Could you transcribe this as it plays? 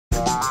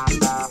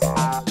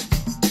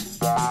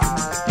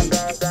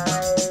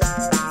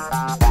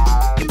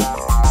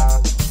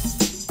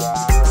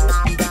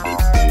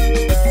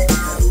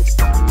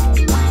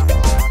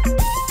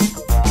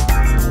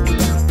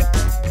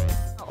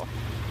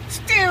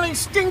Stanley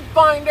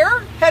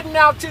StinkFinder, heading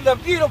out to the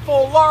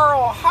beautiful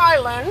Laurel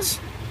Highlands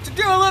to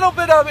do a little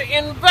bit of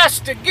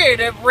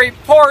investigative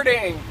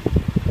reporting.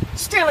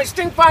 Stanley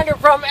StinkFinder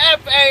from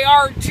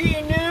FART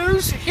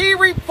News. He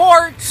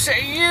reports,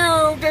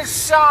 you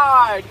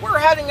decide. We're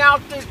heading out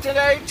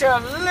today to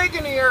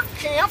Ligonier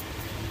Camp.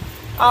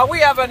 We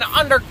have an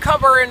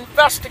undercover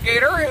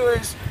investigator who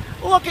is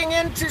looking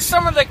into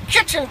some of the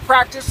kitchen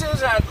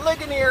practices at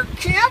Ligonier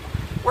Camp.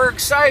 We're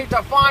excited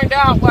to find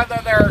out whether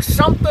there's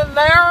something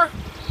there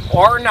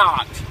or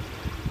not.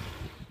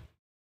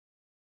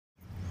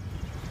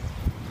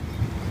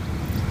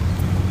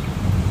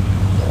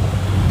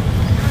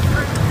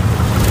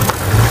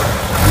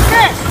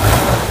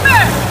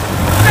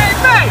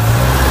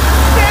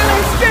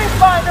 Stanley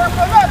StinkFinder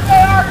from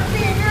FART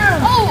News.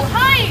 Oh,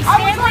 hi, Stanley.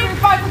 I was wondering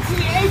if I could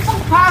see April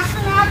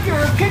Pasternak,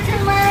 your kitchen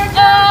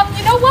manager.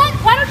 You know what?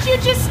 Why don't you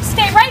just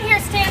stay right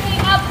here,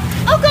 Stanley?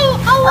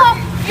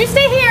 You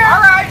stay here. All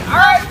right.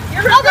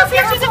 I'll go see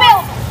if she's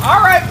available.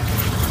 All right.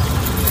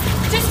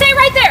 Just stay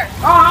right there.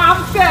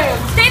 I'm staying.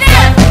 Stay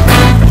there.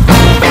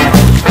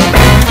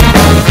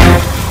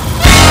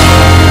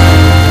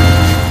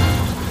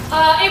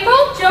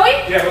 April,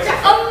 Joey? Yeah, what's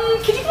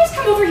up? Can you guys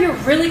come over here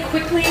really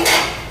quickly?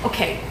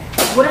 Okay,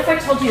 what if I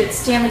told you that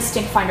Stanley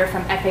StinkFinder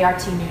from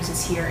FART News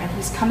is here and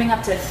he's coming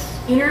up to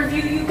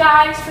interview you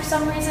guys for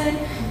some reason?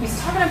 He's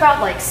talking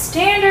about like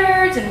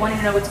standards and wanting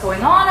to know what's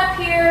going on up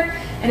here,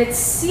 and it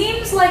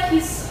seems like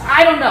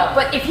I don't know,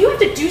 but if you have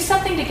to do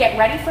something to get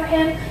ready for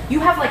him,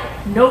 you have like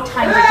no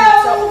time to do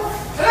so.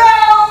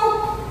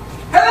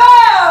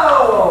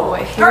 Hello!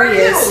 Boy, here he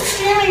is.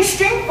 Stanley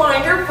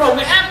StinkFinder from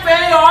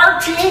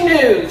FART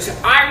News.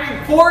 I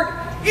report,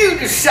 you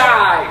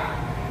decide.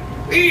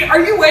 Are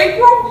you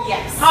April?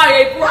 Yes.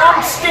 Hi, April.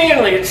 I'm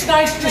Stanley. It's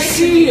nice to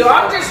see you.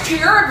 I'm just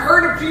here. I've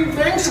heard a few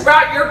things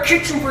about your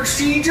kitchen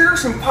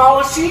procedures and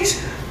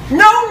policies.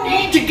 No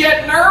need to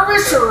get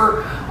nervous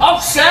or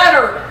upset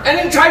or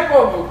any type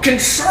of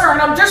concern.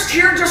 I'm just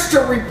here just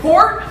to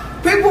report.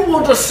 People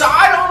will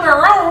decide on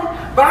their own,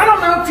 but I don't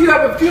know if you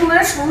have a few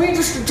minutes for me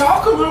just to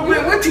talk a little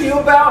bit with you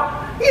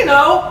about, you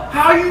know,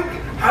 how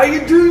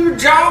you do your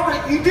job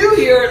that you do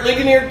here at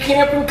Ligonier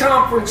Camp and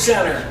Conference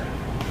Center.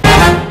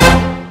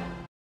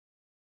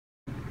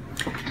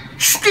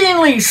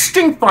 Stanley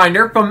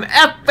StinkFinder from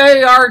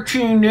FART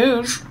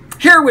News,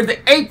 here with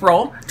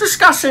April,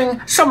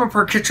 discussing some of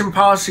her kitchen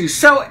policies.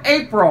 So,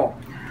 April,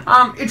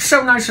 it's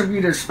so nice of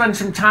you to spend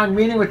some time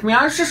meeting with me.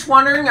 I was just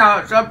wondering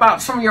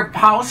about some of your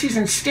policies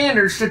and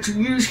standards that you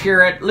use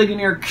here at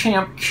Ligonier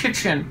Camp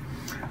Kitchen.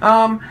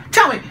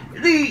 Tell me,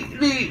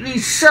 the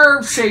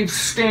serve safe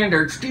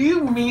standards, do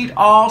you meet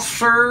all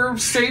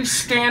serve safe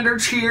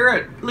standards here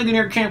at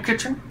Ligonier Camp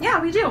Kitchen? Yeah,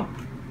 we do.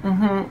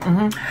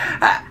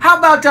 How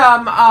about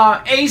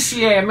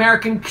ACA,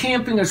 American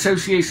Camping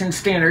Association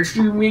standards?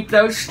 Do you meet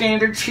those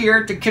standards here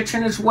at the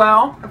kitchen as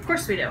well? Of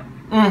course we do.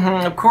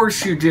 Of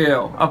course you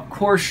do. Of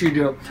course you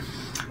do.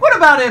 What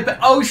about if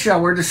OSHA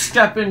were to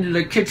step into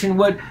the kitchen?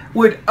 Would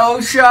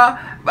OSHA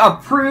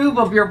approve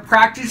of your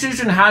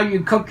practices and how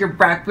you cook your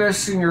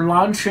breakfast and your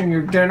lunch and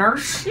your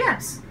dinners?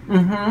 Yes.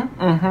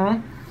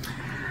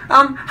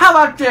 How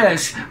about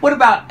this? What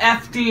about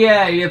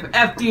FDA? If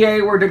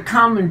FDA were to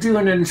come and do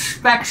an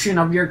inspection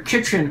of your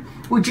kitchen,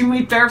 would you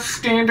meet their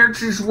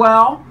standards as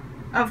well?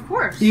 Of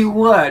course. You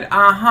would.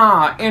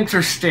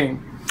 Interesting.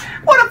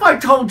 What if I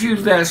told you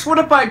this? What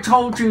if I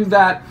told you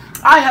that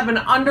I have an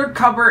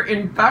undercover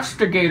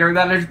investigator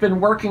that has been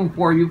working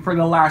for you for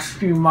the last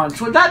few months?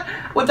 Would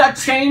that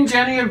change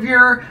any of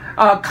your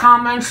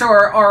comments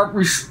or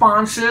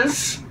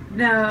responses?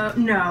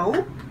 No.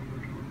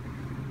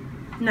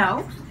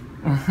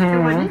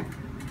 It wouldn't.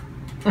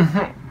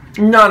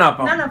 None of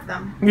them. None of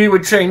them. You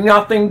would say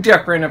nothing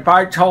different if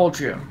I told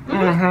you.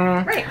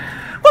 Right.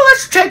 Well,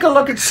 let's take a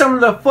look at some of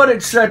the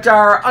footage that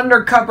our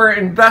undercover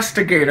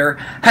investigator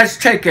has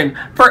taken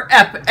for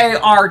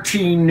FART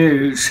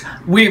News.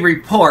 We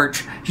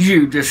report,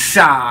 you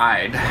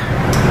decide.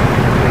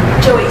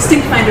 Joey,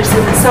 StinkFinder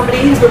says that somebody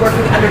has been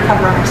working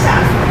undercover on our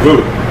staff.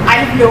 Who? I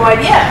have no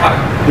idea.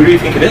 Who do you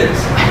think it is?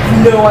 I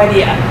have no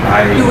idea.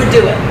 Who would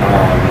do it?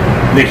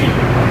 Nikki.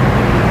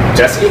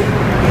 Jesse?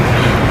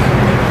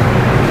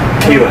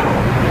 Keelan.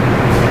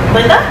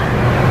 Linda?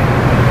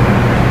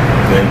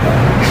 Linda.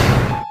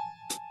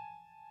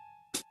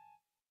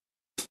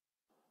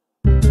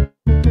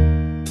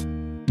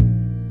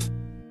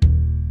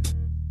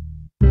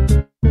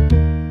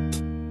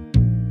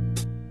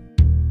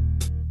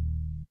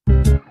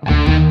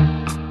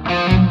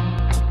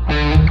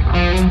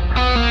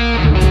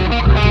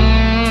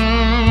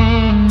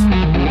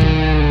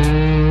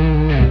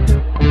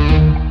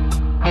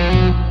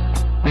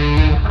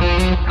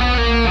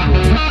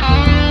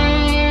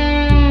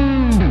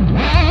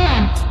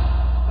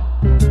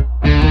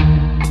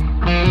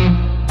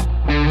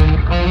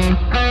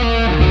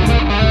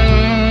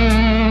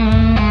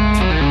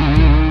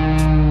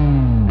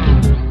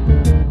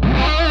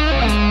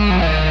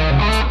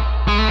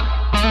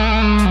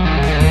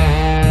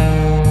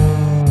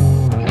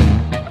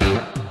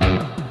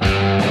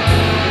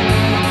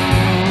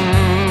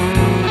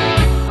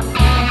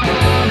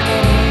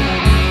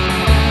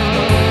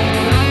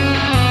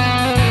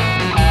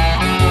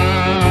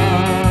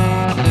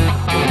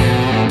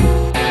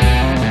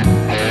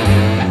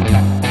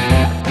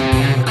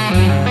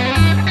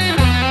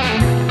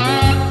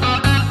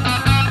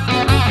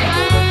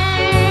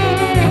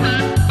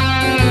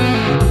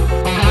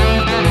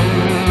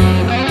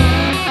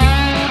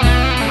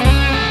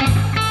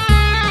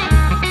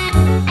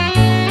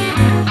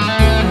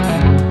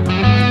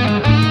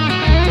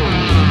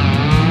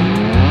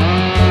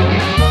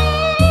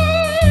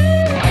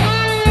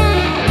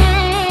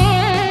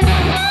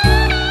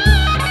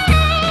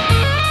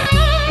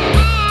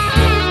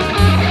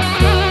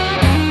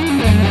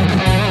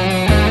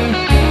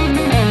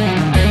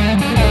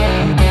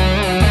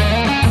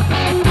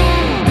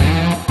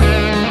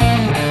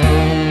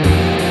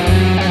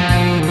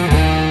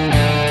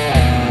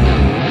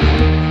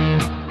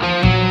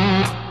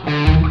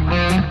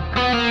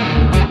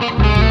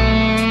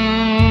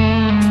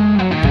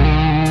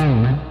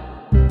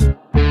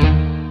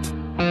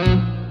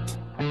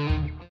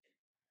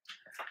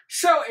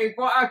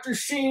 April, after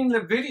seeing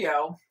the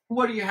video,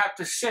 what do you have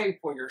to say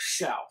for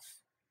yourself?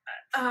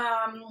 Do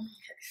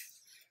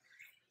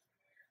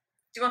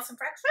you want some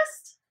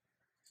breakfast?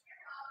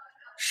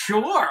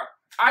 Sure,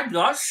 I'd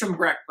love some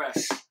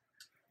breakfast.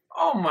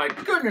 Oh my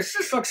goodness,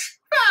 this looks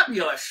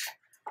fabulous.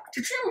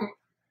 Did you?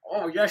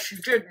 Oh yes, you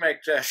did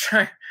make this.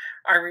 I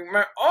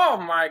remember. Oh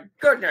my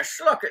goodness,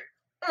 look at.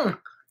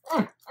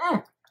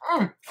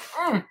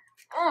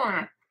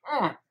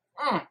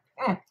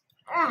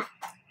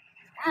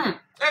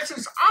 This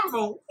is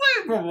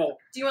unbelievable.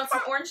 Do you want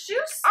some orange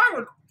juice? I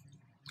would.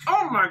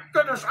 Oh my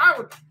goodness, I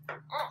would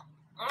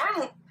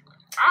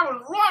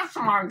love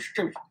some orange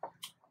juice.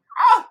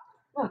 Oh.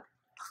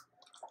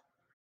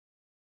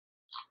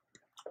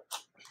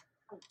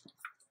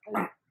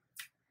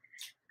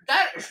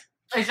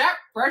 Is that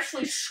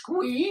freshly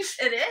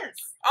squeezed? It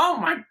is. Oh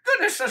my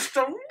goodness, that's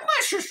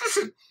delicious.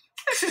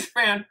 This is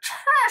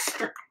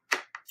fantastic.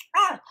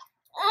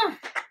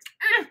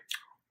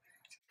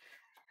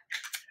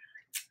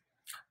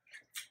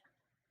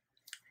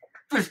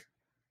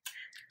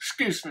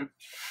 Excuse me.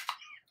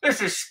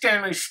 This is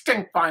Stanley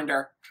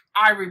StinkFinder.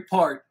 I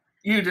report,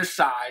 you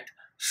decide.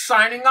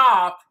 Signing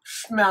off.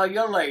 Smell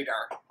you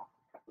later.